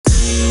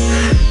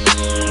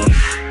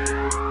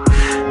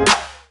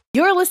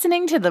You're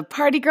listening to the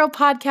Party Girl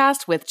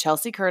Podcast with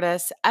Chelsea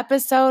Curtis,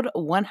 episode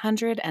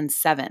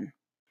 107.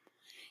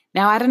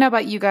 Now, I don't know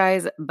about you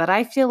guys, but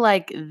I feel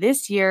like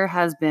this year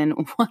has been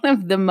one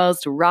of the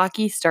most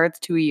rocky starts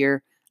to a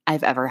year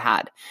I've ever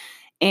had.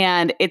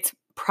 And it's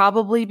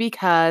probably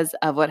because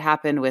of what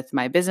happened with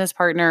my business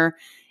partner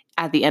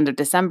at the end of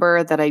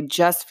December that I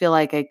just feel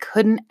like I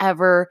couldn't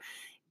ever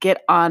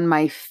get on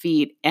my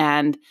feet.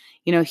 And,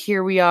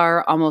 here we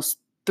are almost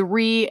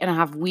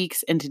 3.5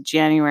 weeks into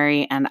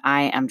January, and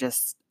I am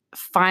just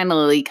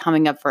finally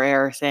coming up for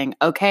air saying,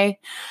 okay,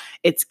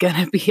 it's going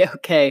to be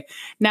okay.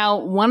 Now,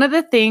 one of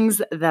the things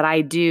that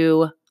I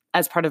do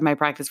as part of my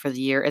practice for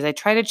the year is I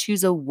try to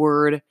choose a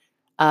word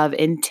of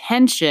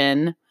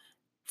intention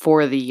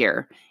for the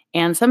year.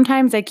 And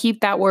sometimes I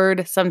keep that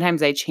word,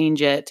 sometimes I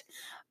change it.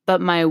 But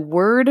my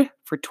word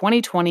for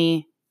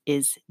 2020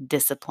 is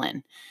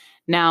discipline.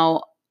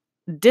 Now,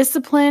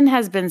 discipline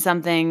has been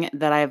something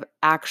that I've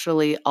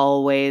actually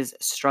always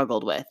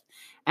struggled with.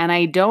 And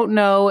I don't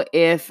know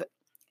if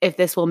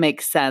this will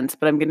make sense,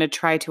 but I'm going to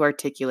try to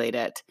articulate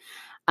it.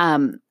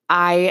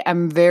 I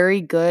am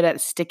very good at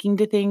sticking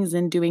to things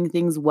and doing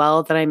things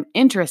well that I'm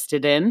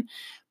interested in.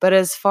 But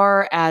as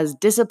far as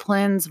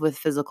disciplines with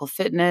physical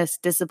fitness,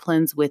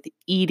 disciplines with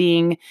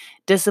eating,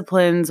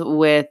 disciplines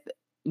with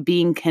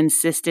being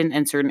consistent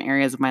in certain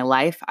areas of my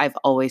life, I've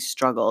always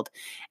struggled.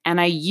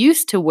 And I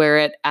used to wear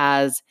it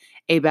as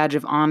a badge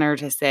of honor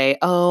to say,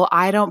 oh,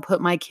 I don't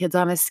put my kids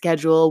on a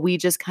schedule. We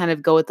just kind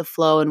of go with the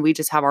flow and we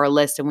just have our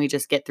list and we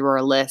just get through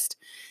our list.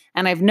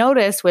 And I've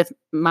noticed with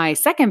my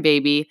second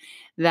baby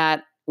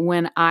that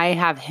when I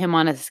have him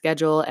on a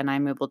schedule and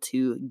I'm able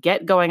to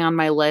get going on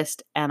my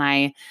list and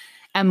I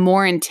am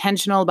more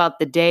intentional about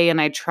the day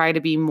and I try to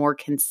be more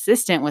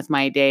consistent with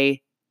my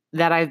day,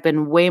 that I've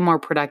been way more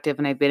productive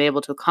and I've been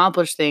able to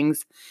accomplish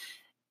things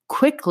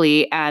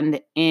quickly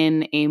and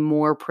in a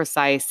more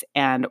precise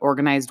and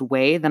organized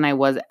way than I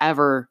was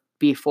ever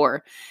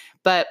before.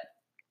 But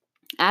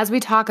as we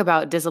talk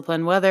about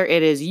discipline, whether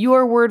it is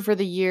your word for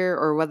the year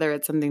or whether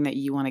it's something that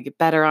you want to get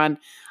better on,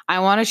 I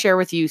want to share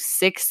with you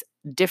 6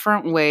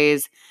 different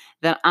ways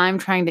that I'm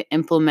trying to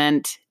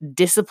implement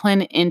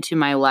discipline into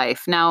my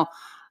life. Now,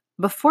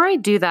 before I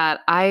do that,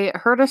 I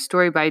heard a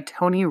story by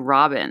Tony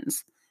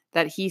Robbins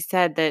that he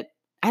said that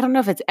I don't know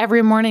if it's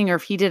every morning or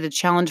if he did a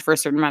challenge for a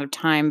certain amount of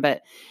time,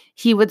 but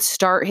he would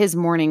start his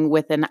morning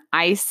with an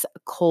ice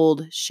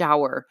cold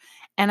shower.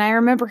 And I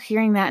remember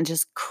hearing that and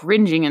just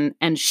cringing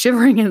and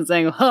shivering and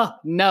saying, oh,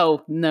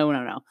 no, no,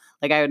 no, no.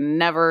 Like I would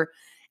never,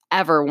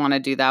 ever want to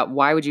do that.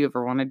 Why would you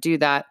ever want to do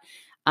that?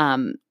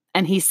 And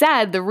he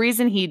said the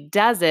reason he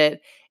does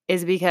it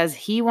is because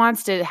he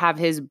wants to have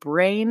his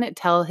brain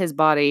tell his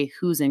body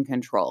who's in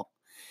control.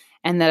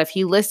 And that if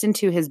he listened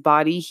to his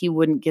body, he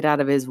wouldn't get out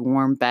of his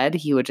warm bed.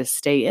 He would just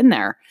stay in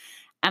there.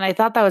 And I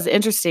thought that was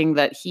interesting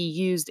that he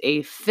used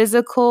a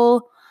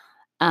physical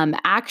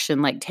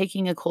action, like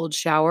taking a cold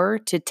shower,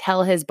 to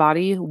tell his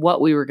body what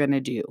we were going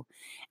to do.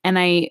 And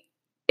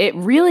it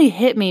really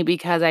hit me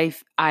because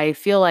I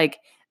feel like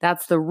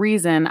that's the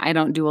reason I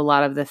don't do a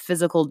lot of the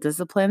physical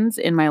disciplines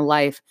in my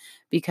life,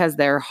 because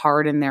they're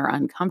hard and they're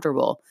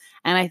uncomfortable.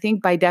 And I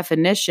think by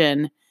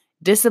definition,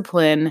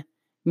 discipline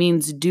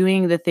means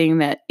doing the thing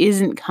that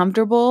isn't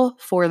comfortable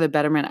for the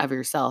betterment of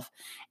yourself.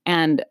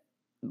 And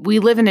we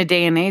live in a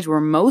day and age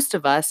where most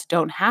of us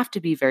don't have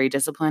to be very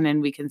disciplined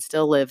and we can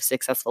still live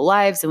successful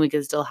lives and we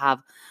can still have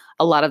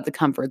a lot of the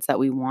comforts that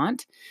we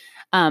want.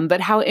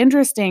 But how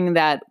interesting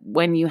that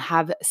when you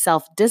have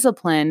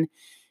self-discipline,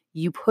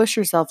 you push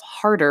yourself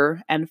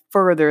harder and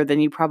further than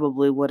you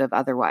probably would have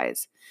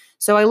otherwise.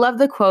 So I love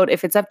the quote,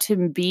 if it's up to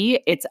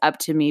me, it's up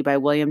to me, by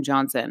William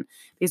Johnson.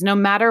 Because no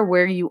matter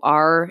where you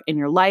are in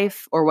your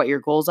life or what your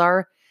goals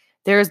are,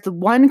 there's the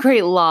one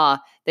great law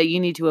that you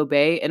need to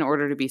obey in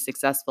order to be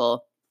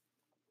successful.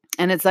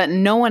 And it's that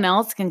no one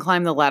else can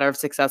climb the ladder of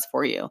success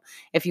for you.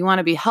 If you want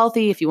to be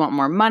healthy, if you want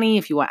more money,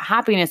 if you want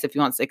happiness, if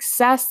you want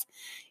success,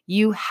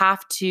 you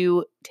have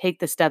to take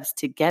the steps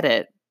to get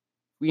it.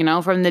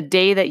 From the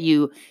day that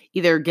you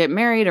either get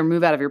married or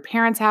move out of your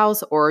parents'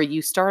 house or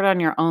you start on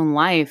your own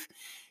life,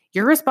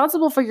 you're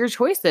responsible for your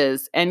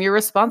choices and you're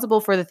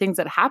responsible for the things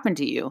that happen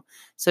to you.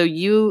 So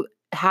you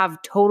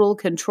have total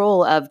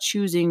control of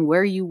choosing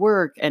where you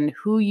work and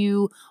who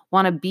you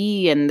want to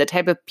be and the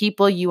type of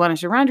people you want to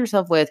surround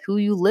yourself with, who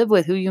you live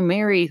with, who you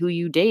marry, who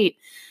you date,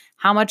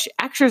 how much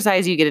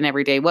exercise you get in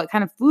every day, what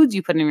kind of foods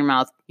you put in your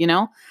mouth.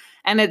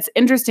 And it's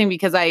interesting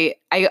because I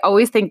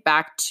always think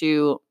back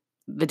to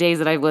the days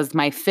that I was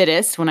my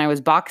fittest when I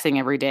was boxing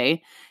every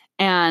day.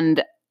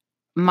 And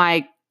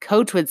my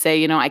coach would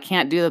say, I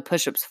can't do the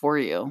push-ups for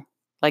you.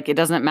 Like, it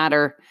doesn't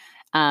matter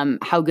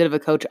how good of a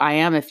coach I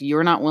am. If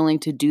you're not willing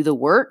to do the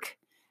work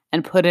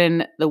and put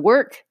in the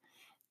work,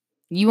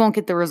 you won't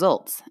get the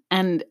results.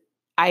 And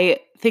I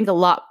think a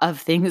lot of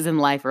things in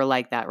life are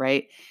like that,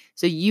 right?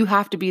 So you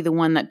have to be the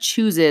one that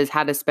chooses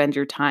how to spend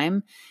your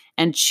time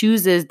and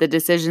chooses the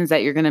decisions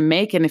that you're going to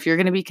make and if you're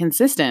going to be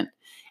consistent.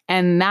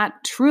 And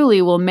that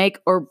truly will make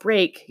or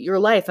break your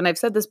life. And I've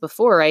said this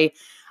before.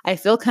 I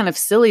feel kind of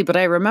silly, but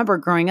I remember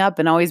growing up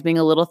and always being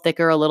a little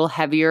thicker, a little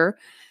heavier,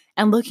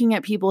 and looking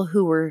at people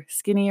who were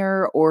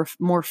skinnier or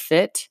more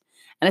fit,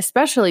 and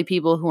especially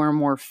people who are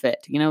more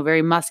fit,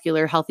 very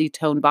muscular, healthy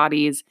toned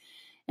bodies,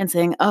 and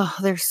saying, oh,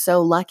 they're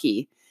so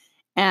lucky.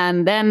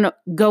 And then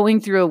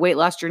going through a weight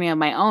loss journey of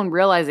my own,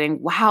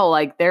 realizing, wow,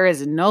 like there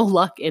is no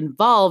luck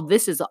involved.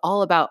 This is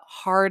all about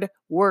hard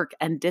work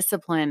and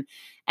discipline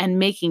and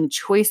making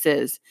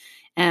choices.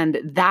 And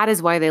that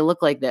is why they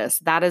look like this.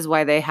 That is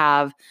why they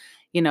have,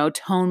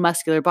 toned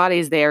muscular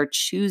bodies. They are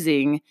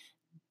choosing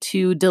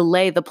to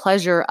delay the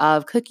pleasure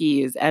of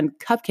cookies and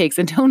cupcakes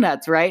and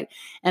donuts, right?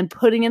 And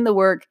putting in the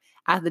work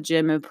at the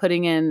gym and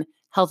putting in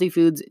healthy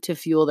foods to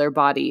fuel their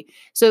body.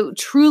 So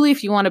truly,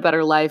 if you want a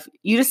better life,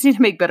 you just need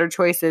to make better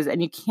choices,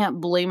 and you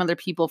can't blame other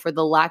people for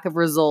the lack of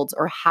results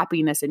or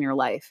happiness in your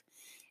life.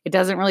 It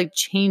doesn't really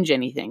change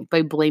anything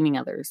by blaming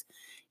others.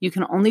 You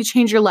can only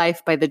change your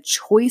life by the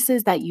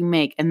choices that you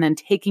make and then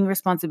taking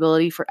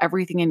responsibility for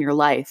everything in your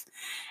life.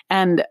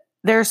 And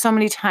there are so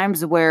many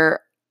times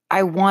where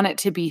I want it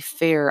to be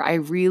fair. I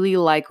really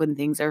like when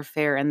things are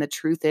fair. And the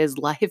truth is,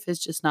 life is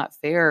just not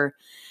fair.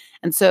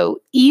 And so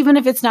even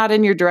if it's not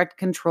in your direct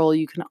control,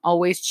 you can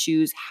always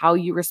choose how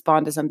you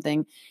respond to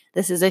something.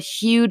 This is a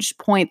huge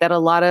point that a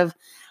lot of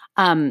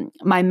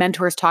my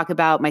mentors talk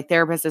about, my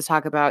therapists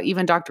talk about,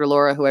 even Dr.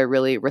 Laura, who I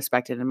really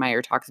respect and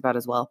admire, talks about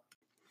as well.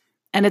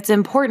 And it's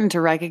important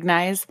to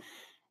recognize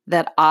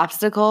that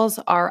obstacles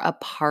are a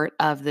part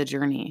of the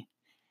journey.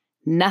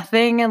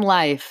 Nothing in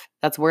life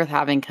that's worth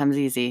having comes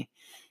easy.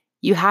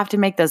 You have to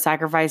make those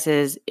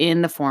sacrifices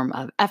in the form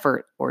of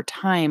effort or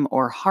time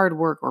or hard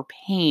work or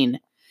pain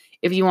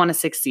if you want to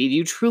succeed.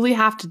 You truly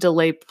have to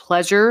delay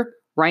pleasure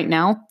right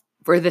now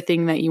for the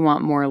thing that you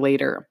want more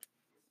later.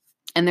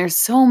 And there's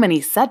so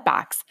many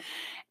setbacks.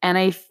 And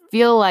I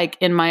feel like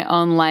in my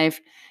own life,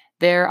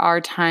 there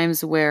are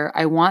times where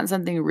I want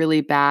something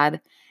really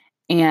bad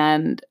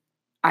and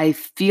I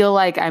feel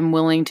like I'm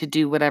willing to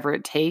do whatever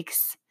it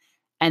takes.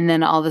 And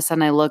then all of a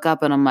sudden I look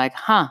up and I'm like,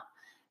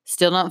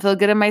 still don't feel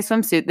good in my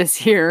swimsuit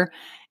this year.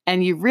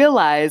 And you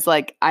realize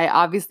like I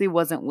obviously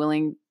wasn't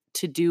willing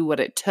to do what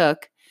it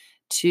took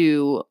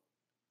to,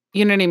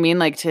 you know what I mean?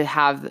 Like to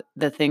have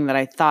the thing that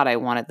I thought I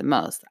wanted the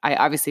most. I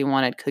obviously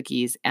wanted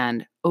cookies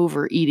and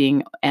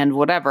overeating and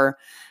whatever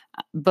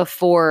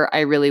before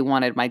I really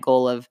wanted my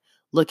goal of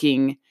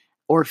looking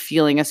or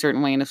feeling a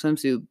certain way in a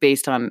swimsuit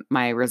based on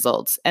my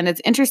results. And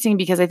it's interesting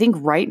because I think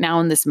right now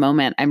in this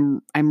moment,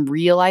 I'm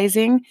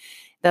realizing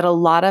that a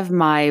lot of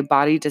my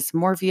body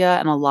dysmorphia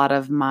and a lot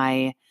of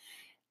my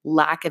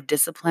lack of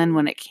discipline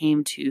when it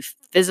came to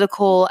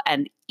physical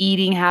and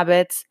eating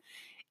habits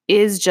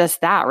is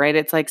just that, right?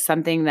 It's like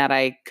something that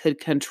I could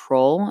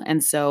control.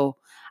 And so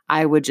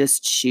I would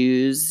just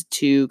choose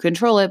to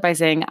control it by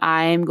saying,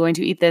 I'm going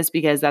to eat this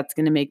because that's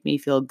going to make me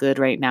feel good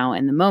right now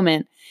in the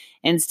moment,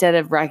 instead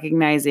of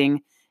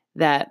recognizing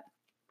that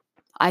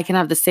I can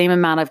have the same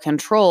amount of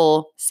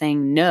control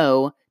saying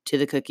no to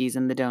the cookies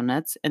and the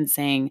donuts and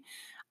saying,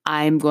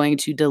 I'm going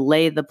to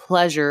delay the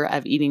pleasure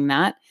of eating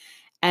that.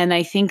 And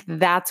I think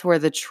that's where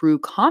the true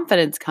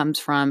confidence comes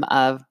from,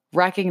 of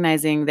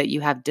recognizing that you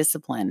have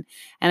discipline.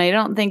 And I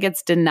don't think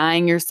it's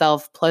denying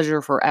yourself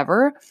pleasure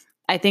forever.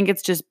 I think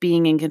it's just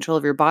being in control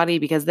of your body,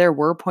 because there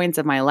were points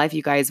of my life,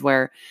 you guys,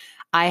 where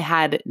I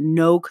had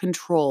no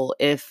control.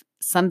 If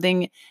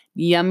something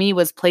yummy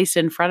was placed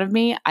in front of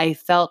me, I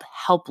felt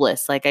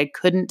helpless. Like I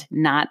couldn't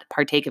not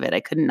partake of it. I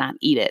couldn't not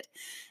eat it.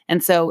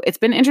 And so it's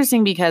been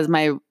interesting because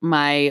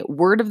my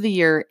word of the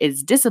year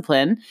is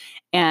discipline.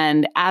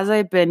 And as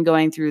I've been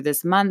going through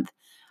this month,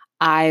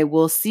 I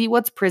will see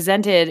what's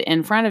presented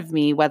in front of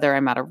me, whether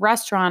I'm at a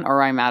restaurant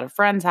or I'm at a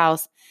friend's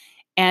house.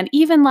 And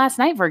even last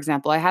night, for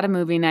example, I had a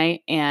movie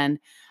night and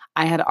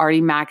I had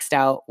already maxed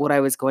out what I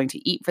was going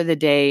to eat for the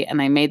day.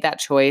 And I made that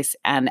choice.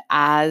 And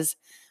as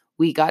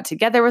we got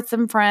together with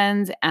some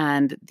friends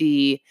and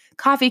the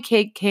coffee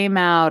cake came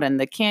out and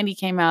the candy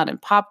came out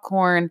and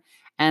popcorn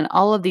and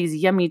all of these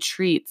yummy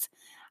treats,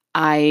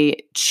 I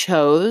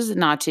chose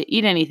not to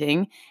eat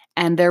anything.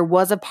 And there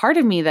was a part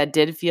of me that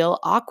did feel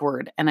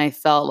awkward. And I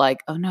felt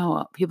like, oh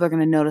no, people are going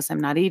to notice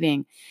I'm not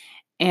eating.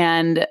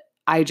 And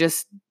I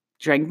just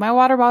drank my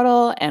water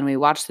bottle and we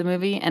watched the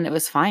movie and it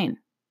was fine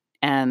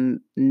and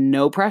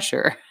no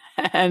pressure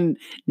and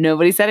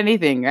nobody said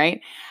anything,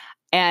 right?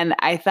 And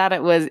I thought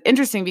it was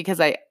interesting because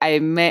I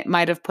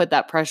might have put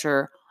that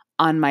pressure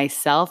on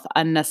myself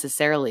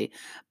unnecessarily.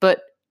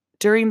 But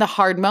during the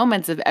hard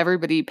moments of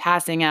everybody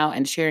passing out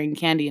and sharing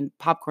candy and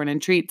popcorn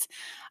and treats,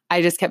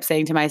 I just kept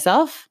saying to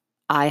myself,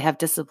 I have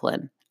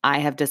discipline. I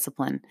have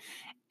discipline.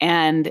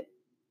 And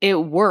it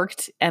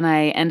worked. And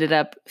I ended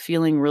up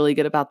feeling really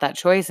good about that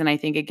choice. And I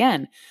think,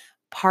 again,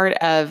 part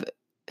of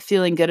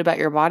feeling good about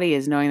your body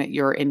is knowing that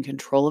you're in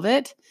control of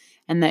it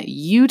and that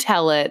you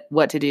tell it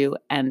what to do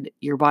and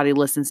your body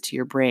listens to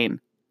your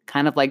brain.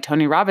 Kind of like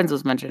Tony Robbins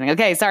was mentioning.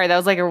 Okay, sorry, that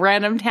was like a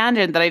random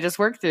tangent that I just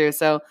worked through.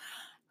 So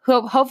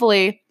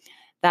hopefully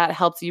that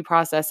helps you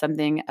process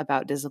something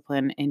about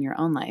discipline in your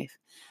own life.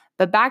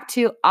 But back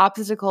to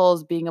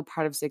obstacles being a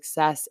part of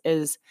success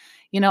is,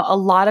 a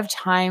lot of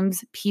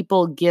times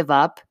people give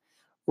up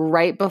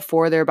right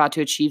before they're about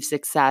to achieve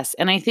success.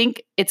 And I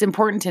think it's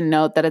important to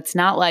note that it's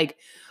not like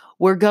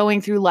we're going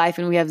through life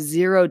and we have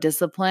zero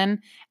discipline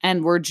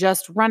and we're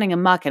just running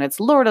amok and it's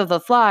Lord of the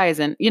Flies.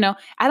 And,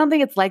 I don't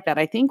think it's like that.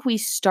 I think we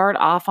start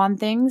off on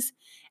things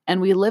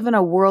and we live in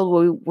a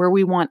world where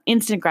we want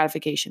instant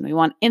gratification. We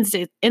want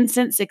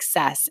instant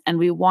success and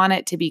we want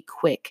it to be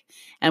quick.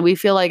 And we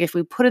feel like if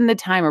we put in the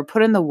time or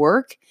put in the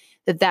work,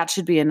 that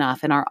should be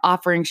enough and our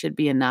offering should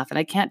be enough. And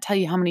I can't tell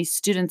you how many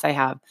students I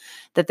have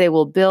that they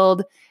will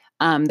build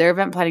their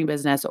event planning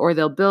business, or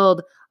they'll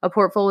build a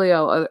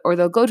portfolio, or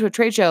they'll go to a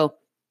trade show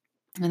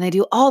and they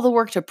do all the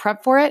work to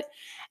prep for it.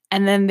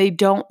 And then they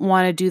don't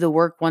want to do the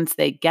work once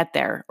they get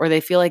there, or they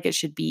feel like it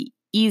should be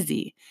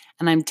easy.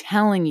 And I'm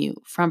telling you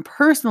from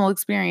personal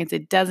experience,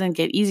 it doesn't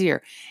get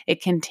easier.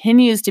 It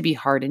continues to be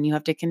hard, and you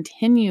have to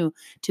continue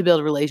to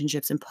build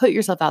relationships and put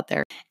yourself out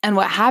there. And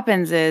what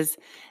happens is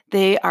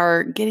they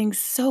are getting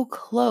so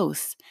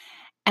close.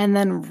 And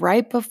then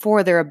right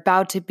before they're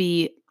about to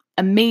be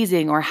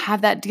amazing or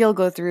have that deal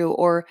go through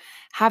or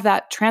have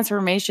that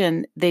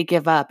transformation, they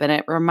give up. And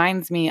it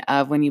reminds me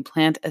of when you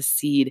plant a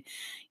seed.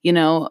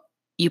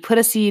 You put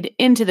a seed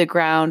into the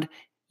ground,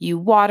 you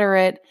water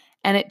it,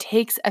 and it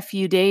takes a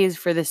few days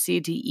for the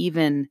seed to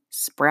even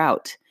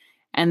sprout.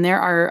 And there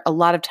are a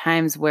lot of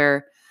times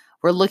where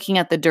we're looking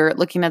at the dirt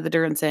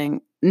and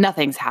saying,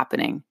 nothing's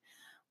happening.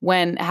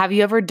 Have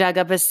you ever dug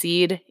up a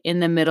seed in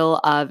the middle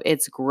of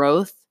its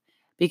growth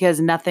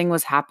because nothing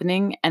was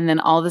happening, and then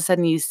all of a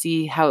sudden you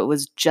see how it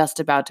was just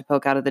about to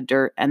poke out of the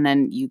dirt and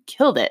then you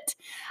killed it?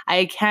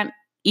 I can't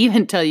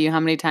even tell you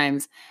how many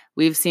times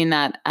we've seen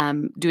that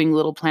doing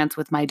little plants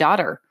with my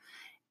daughter.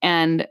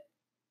 And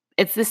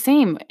it's the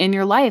same in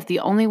your life. The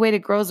only way to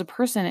grow as a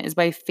person is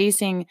by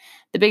facing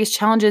the biggest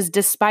challenges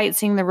despite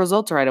seeing the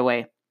results right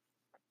away.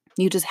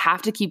 You just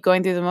have to keep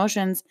going through the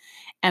motions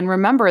and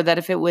remember that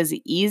if it was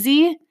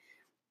easy,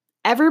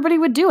 everybody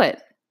would do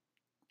it.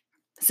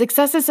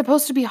 Success is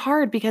supposed to be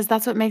hard because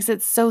that's what makes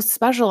it so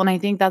special. And I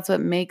think that's what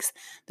makes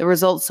the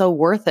results so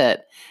worth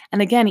it.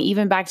 And again,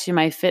 even back to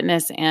my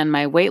fitness and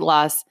my weight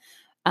loss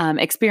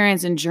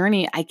experience and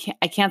journey, I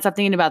can't stop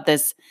thinking about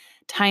this,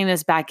 tying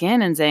this back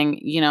in and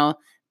saying,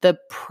 the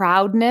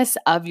proudness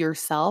of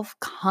yourself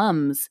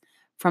comes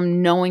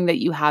from knowing that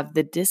you have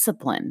the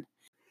discipline.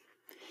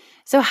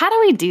 So how do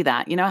we do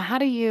that? How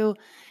do you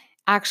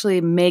actually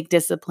make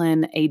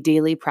discipline a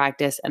daily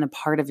practice and a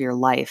part of your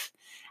life?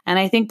 And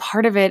I think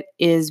part of it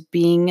is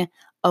being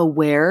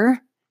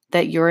aware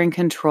that you're in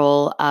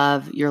control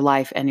of your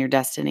life and your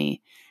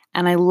destiny.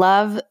 And I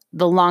love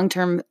the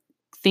long-term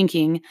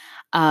thinking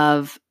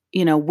of,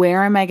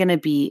 where am I going to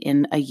be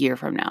in a year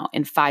from now,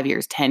 in 5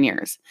 years, 10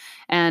 years?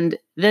 And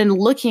then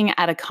looking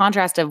at a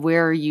contrast of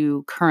where are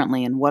you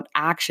currently and what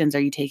actions are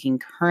you taking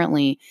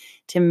currently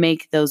to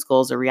make those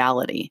goals a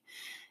reality.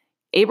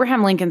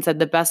 Abraham Lincoln said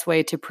the best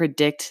way to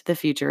predict the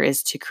future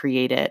is to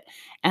create it.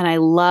 And I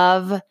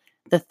love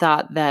the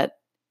thought that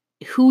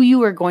who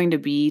you are going to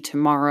be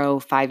tomorrow,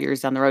 5 years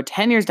down the road,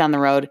 10 years down the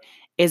road,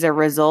 is a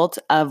result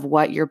of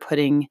what you're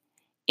putting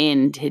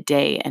in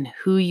today and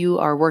who you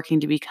are working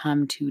to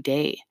become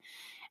today.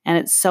 And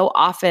it's so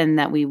often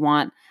that we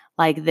want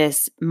like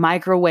this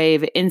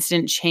microwave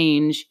instant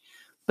change,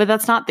 but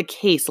that's not the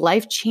case.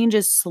 Life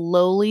changes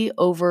slowly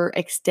over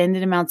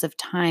extended amounts of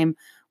time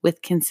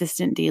with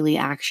consistent daily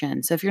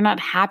action. So if you're not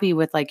happy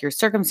with like your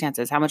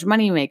circumstances, how much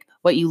money you make,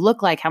 what you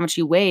look like, how much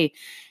you weigh,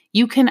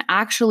 you can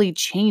actually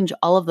change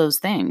all of those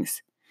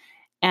things.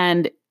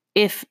 And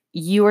if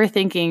you are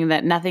thinking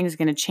that nothing's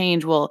going to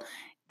change, well,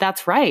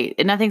 that's right.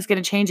 Nothing's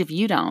going to change if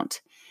you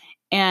don't.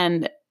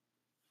 And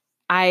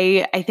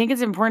I think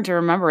it's important to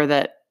remember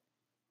that,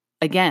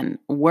 again,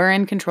 we're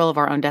in control of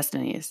our own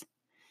destinies.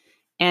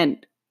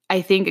 And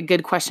I think a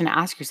good question to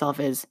ask yourself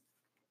is,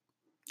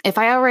 if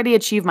I already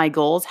achieve my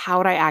goals, how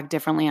would I act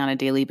differently on a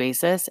daily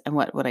basis? And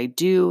what would I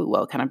do?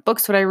 What kind of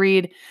books would I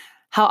read?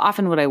 How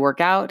often would I work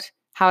out?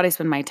 How would I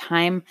spend my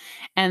time?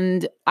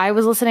 And I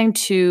was listening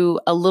to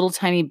a little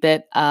tiny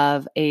bit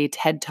of a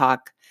TED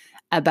Talk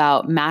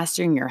about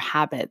mastering your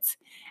habits.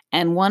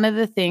 And one of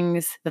the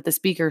things that the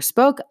speaker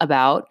spoke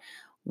about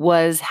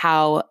was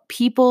how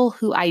people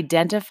who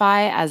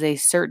identify as a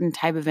certain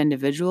type of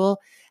individual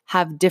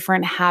have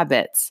different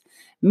habits.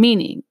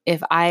 Meaning,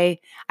 if I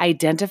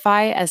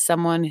identify as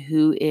someone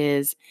who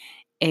is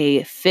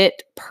a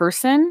fit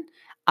person,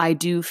 I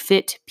do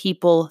fit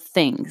people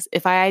things.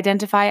 If I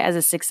identify as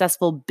a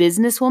successful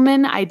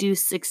businesswoman, I do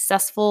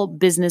successful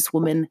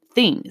businesswoman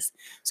things.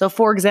 So,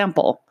 for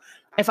example,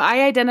 if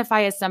I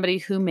identify as somebody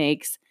who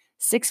makes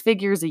 6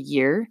 figures a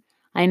year,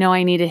 I know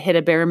I need to hit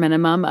a bare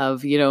minimum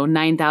of,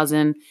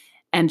 9,000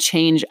 and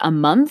change a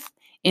month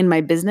in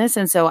my business.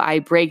 And so I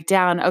break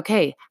down,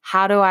 okay,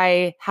 how do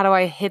I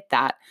hit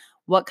that?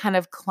 What kind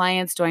of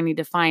clients do I need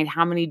to find?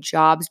 How many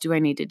jobs do I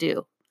need to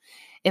do?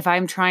 If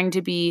I'm trying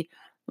to be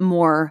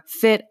more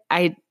fit,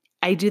 I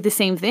I do the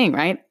same thing,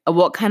 right?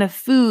 What kind of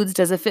foods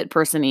does a fit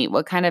person eat?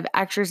 What kind of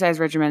exercise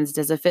regimens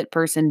does a fit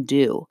person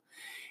do?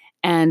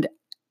 And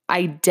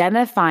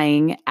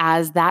identifying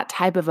as that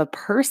type of a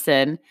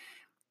person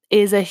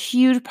is a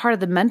huge part of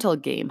the mental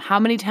game. How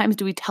many times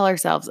do we tell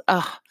ourselves,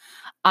 oh,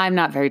 I'm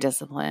not very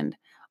disciplined,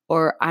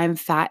 or I'm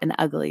fat and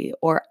ugly,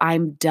 or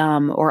I'm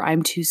dumb, or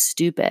I'm too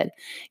stupid?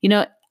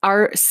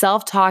 Our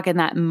self talk and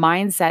that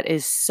mindset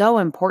is so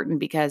important,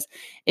 because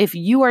if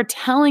you are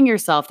telling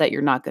yourself that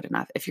you're not good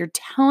enough, if you're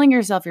telling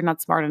yourself you're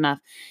not smart enough,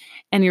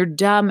 and you're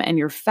dumb and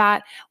you're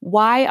fat,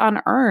 why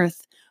on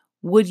earth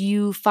would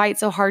you fight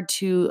so hard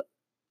to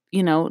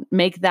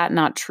make that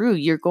not true?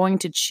 You're going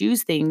to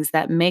choose things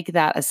that make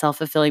that a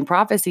self-fulfilling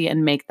prophecy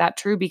and make that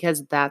true,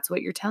 because that's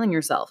what you're telling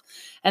yourself.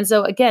 And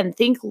so again,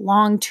 think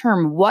long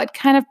term. What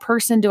kind of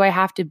person do I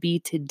have to be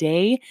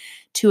today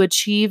to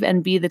achieve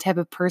and be the type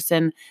of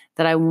person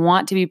that I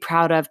want to be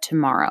proud of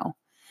tomorrow?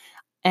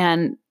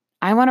 And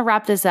I want to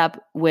wrap this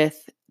up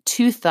with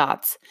two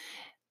thoughts.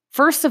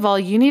 First of all,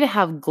 you need to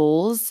have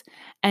goals,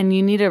 and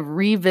you need to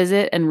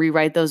revisit and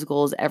rewrite those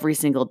goals every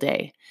single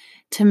day.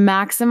 To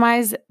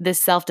maximize this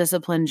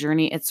self-discipline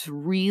journey, it's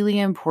really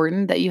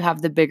important that you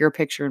have the bigger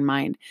picture in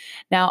mind.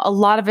 Now, a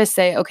lot of us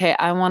say, okay,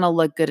 I want to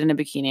look good in a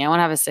bikini. I want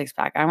to have a six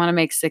pack. I want to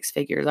make six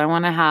figures. I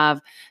want to have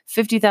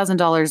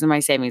 $50,000 in my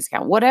savings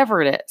account,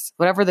 whatever it is,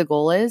 whatever the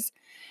goal is.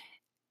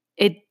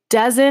 It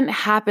doesn't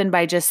happen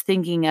by just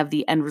thinking of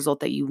the end result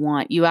that you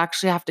want. You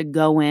actually have to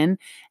go in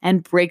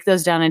and break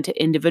those down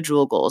into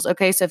individual goals.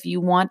 Okay, so if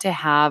you want to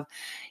have,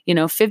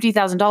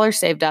 $50,000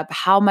 saved up,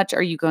 how much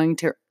are you going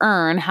to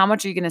earn? How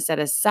much are you going to set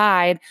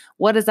aside?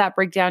 What does that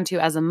break down to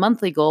as a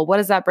monthly goal? What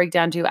does that break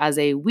down to as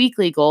a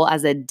weekly goal,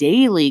 as a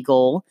daily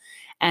goal?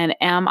 And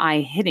am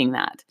I hitting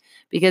that?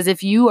 Because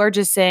if you are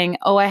just saying,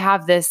 oh, I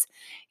have this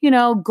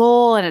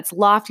goal and it's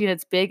lofty and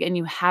it's big, and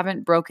you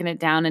haven't broken it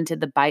down into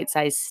the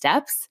bite-sized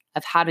steps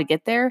of how to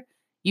get there,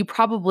 you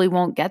probably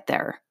won't get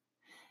there.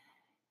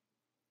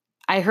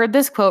 I heard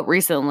this quote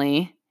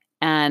recently,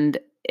 and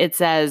it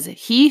says,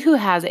 "He who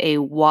has a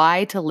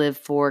why to live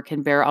for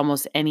can bear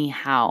almost any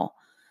how."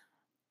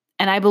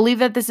 And I believe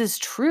that this is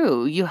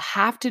true. You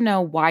have to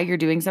know why you're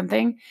doing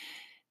something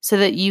so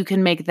that you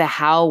can make the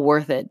how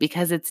worth it,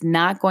 because it's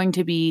not going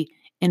to be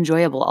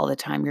enjoyable all the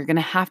time. You're going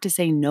to have to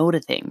say no to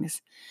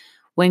things.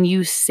 When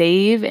you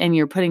save and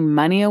you're putting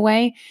money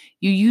away,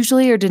 you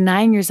usually are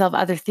denying yourself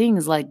other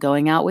things, like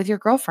going out with your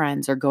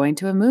girlfriends, or going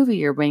to a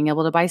movie, or being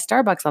able to buy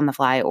Starbucks on the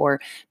fly, or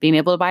being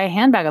able to buy a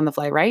handbag on the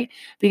fly, right?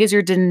 Because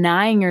you're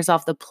denying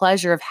yourself the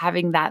pleasure of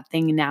having that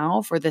thing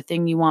now for the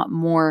thing you want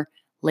more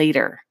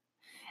later.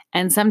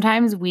 And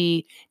sometimes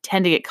we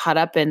tend to get caught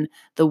up in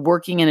the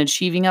working and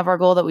achieving of our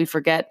goal that we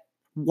forget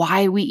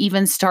why we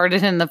even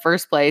started in the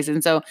first place.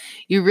 And so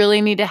you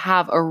really need to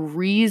have a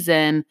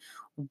reason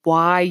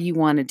why you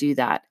want to do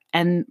that,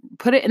 and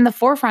put it in the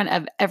forefront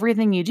of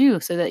everything you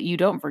do so that you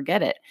don't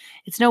forget it.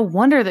 It's no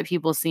wonder that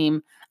people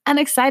seem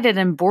unexcited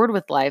and bored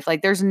with life.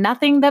 Like there's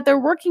nothing that they're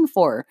working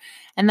for.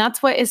 And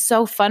that's what is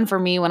so fun for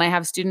me when I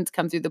have students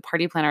come through the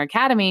Party Planner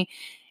Academy.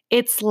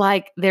 It's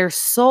like their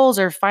souls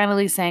are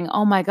finally saying,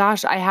 oh my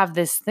gosh, I have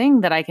this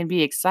thing that I can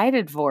be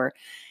excited for.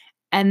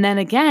 And then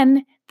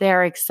again,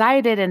 they're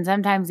excited, and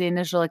sometimes the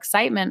initial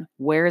excitement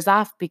wears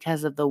off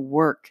because of the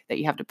work that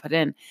you have to put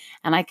in.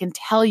 And I can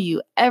tell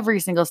you every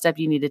single step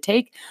you need to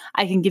take.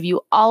 I can give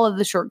you all of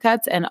the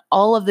shortcuts and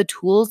all of the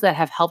tools that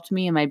have helped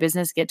me in my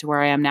business get to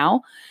where I am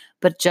now.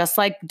 But just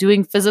like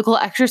doing physical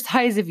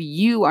exercise, if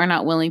you are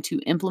not willing to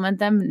implement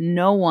them,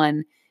 no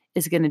one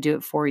is going to do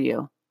it for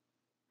you.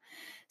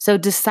 So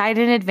decide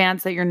in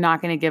advance that you're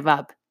not going to give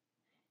up.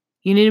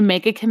 You need to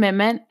make a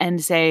commitment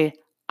and say,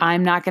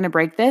 I'm not going to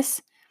break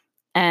this.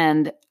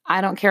 And I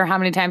don't care how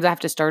many times I have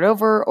to start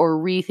over or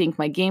rethink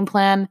my game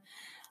plan.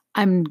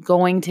 I'm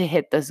going to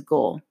hit this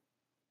goal.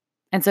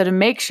 And so to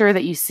make sure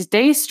that you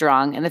stay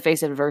strong in the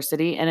face of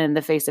adversity and in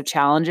the face of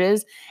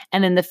challenges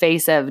and in the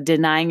face of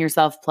denying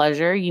yourself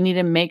pleasure, you need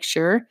to make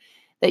sure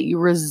that you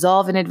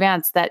resolve in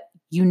advance, that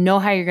you know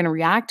how you're going to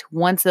react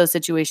once those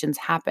situations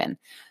happen.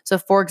 So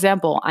for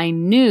example, I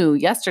knew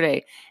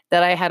yesterday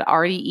that I had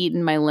already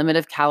eaten my limit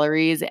of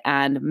calories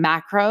and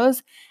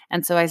macros.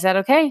 And so I said,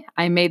 okay,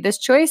 I made this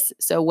choice.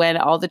 So when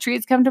all the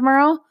treats come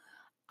tomorrow,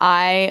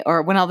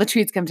 when all the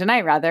treats come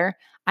tonight, rather,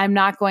 I'm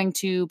not going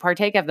to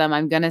partake of them.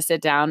 I'm going to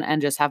sit down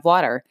and just have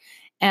water.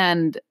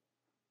 And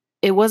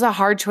it was a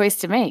hard choice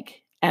to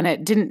make, and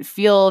it didn't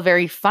feel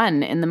very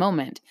fun in the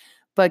moment.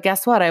 But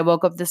guess what? I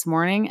woke up this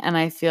morning and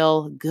I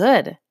feel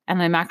good.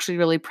 And I'm actually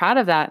really proud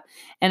of that.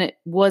 And it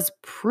was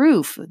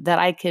proof that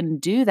I can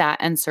do that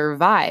and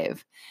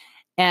survive.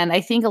 And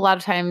I think a lot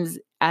of times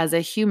as a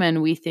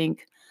human, we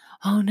think,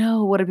 oh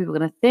no, what are people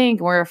going to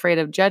think? We're afraid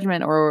of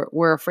judgment, or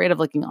we're afraid of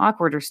looking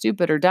awkward or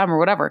stupid or dumb or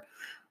whatever.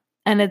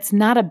 And it's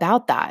not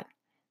about that.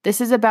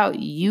 This is about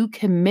you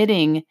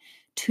committing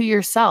to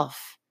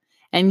yourself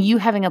and you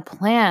having a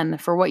plan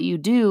for what you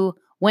do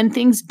when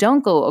things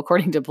don't go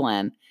according to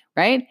plan,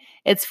 right?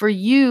 It's for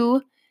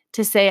you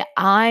to say,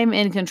 I'm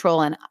in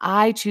control and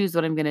I choose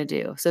what I'm going to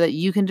do, so that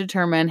you can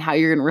determine how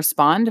you're going to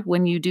respond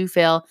when you do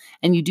fail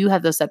and you do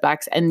have those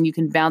setbacks, and you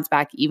can bounce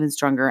back even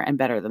stronger and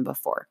better than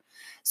before.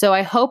 So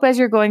I hope as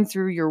you're going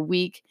through your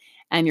week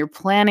and you're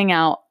planning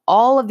out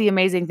all of the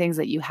amazing things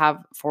that you have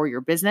for your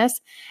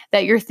business,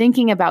 that you're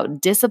thinking about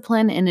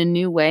discipline in a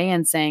new way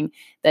and saying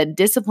that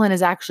discipline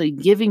is actually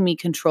giving me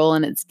control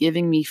and it's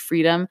giving me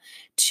freedom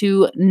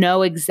to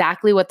know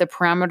exactly what the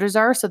parameters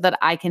are so that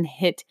I can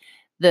hit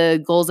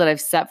the goals that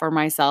I've set for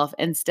myself,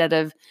 instead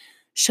of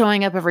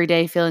showing up every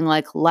day feeling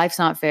like life's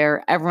not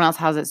fair. Everyone else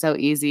has it so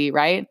easy,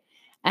 right?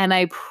 And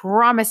I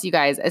promise you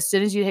guys, as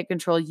soon as you hit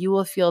control, you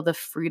will feel the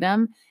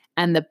freedom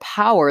and the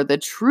power, the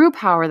true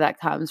power that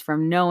comes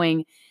from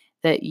knowing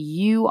that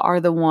you are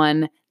the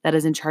one that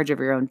is in charge of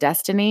your own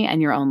destiny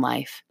and your own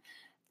life.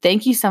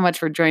 Thank you so much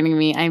for joining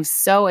me. I'm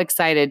so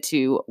excited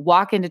to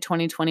walk into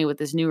 2020 with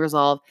this new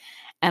resolve,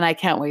 and I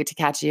can't wait to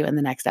catch you in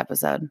the next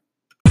episode.